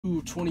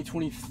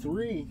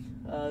2023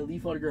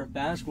 Leaf autograph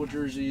basketball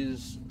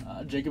jerseys.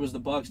 Jacob is the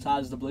Bucks,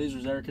 Todd is the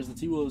Blazers, Eric is the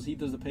T-Wolves,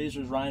 Heath is the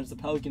Pacers, Ryan is the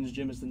Pelicans,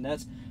 Jim is the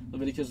Nets,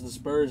 Leviticus is the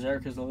Spurs,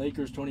 Eric is the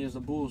Lakers, Tony is the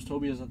Bulls,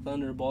 Toby is the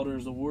Thunder, Balder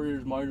is the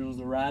Warriors, Martin is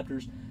the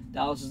Raptors,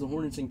 Dallas is the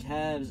Hornets and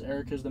Cavs,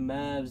 Eric is the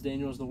Mavs,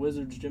 Daniel is the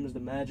Wizards, Jim is the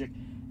Magic,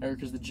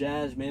 Eric is the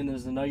Jazz, Mandan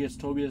is the Nuggets,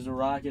 Toby is the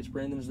Rockets,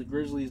 Brandon is the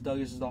Grizzlies,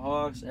 Douglas is the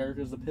Hawks, Eric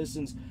is the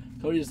Pistons,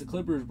 Cody is the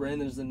Clippers,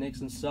 Brandon is the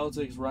Knicks and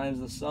Celtics, Ryan is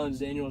the Suns,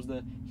 Daniel is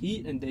the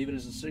Heat, and David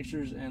is the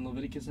Sixers, and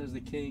Leviticus has the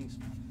Kings.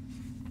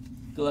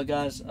 Good luck,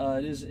 guys.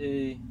 It is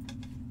a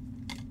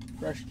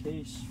fresh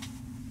case.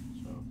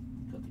 So,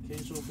 cut the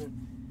case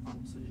open. We'll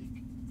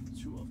take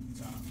two off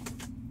the top.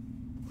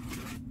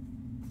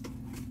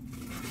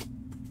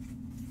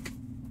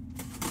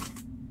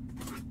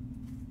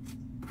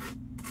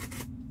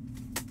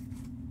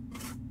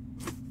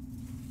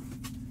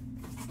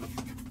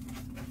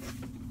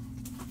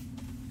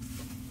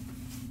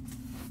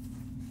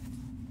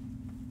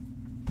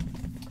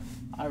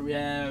 All right, we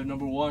have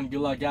number one. Good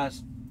luck,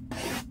 guys.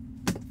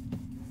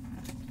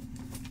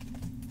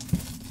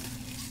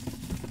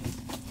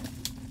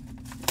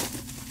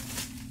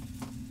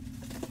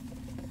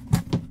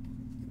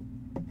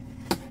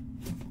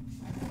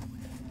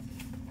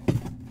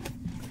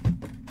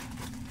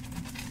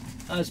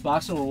 Nice,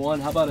 box number one.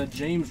 How about a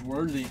James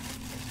Worthy?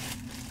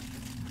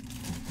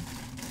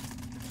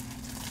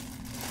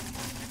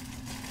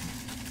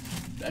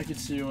 Back at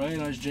COA.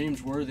 Nice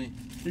James Worthy.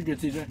 You're good,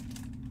 TJ.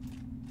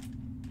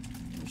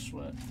 No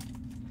sweat.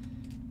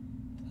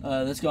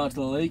 Let's go on to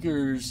the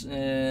Lakers.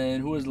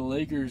 And who is the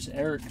Lakers?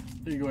 Eric.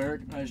 There you go,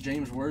 Eric. Nice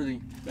James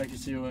Worthy. Back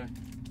at COA.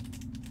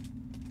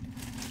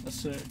 That's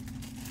sick.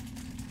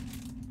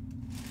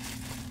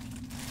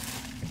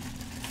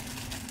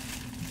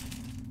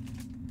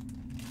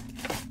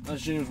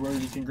 That's James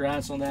Worthy.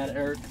 Congrats on that,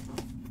 Eric.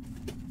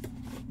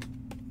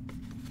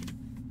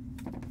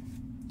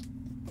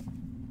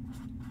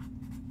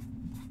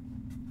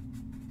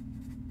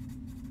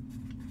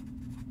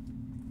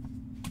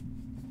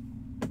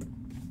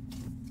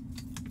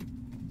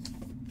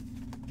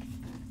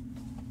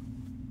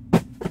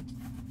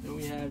 Then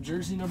we have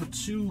jersey number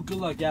 2. Good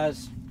luck,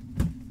 guys.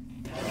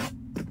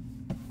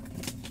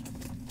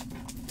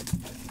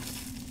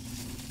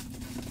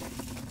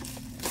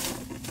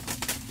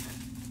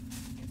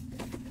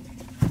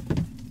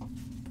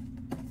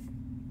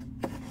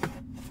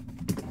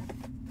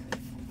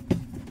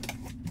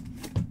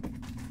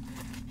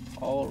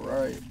 All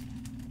right.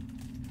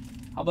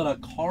 How about a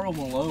Karl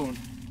Malone?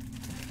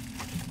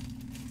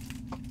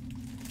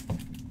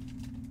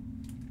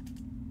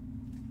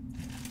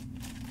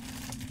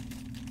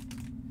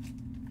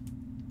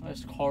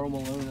 Nice Karl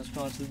Malone. That's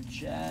gone to the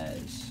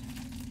Jazz.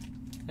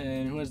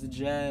 And who has the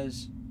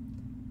Jazz?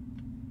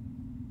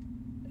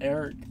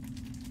 Eric.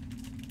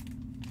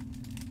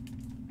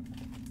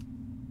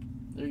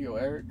 There you go,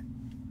 Eric.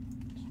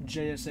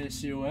 JSA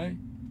COA.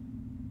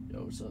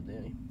 Yo, what's up,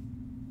 Danny?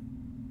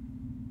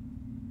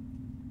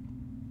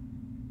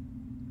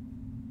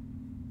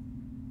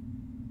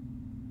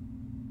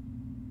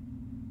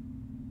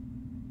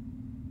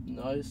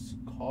 Nice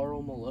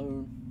Karl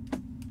Malone.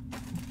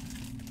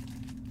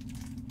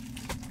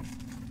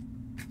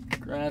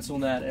 Congrats on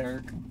that,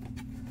 Eric.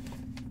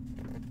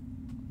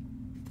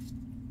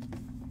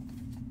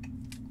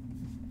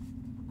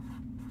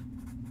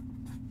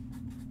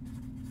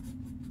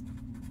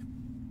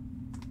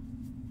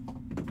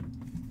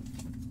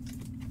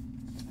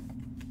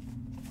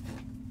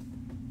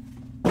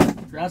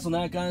 Congrats on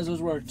that, guys.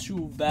 Those were our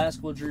 2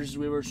 basketball jerseys.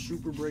 We have our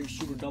Super Break,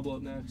 Super Double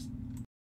up next.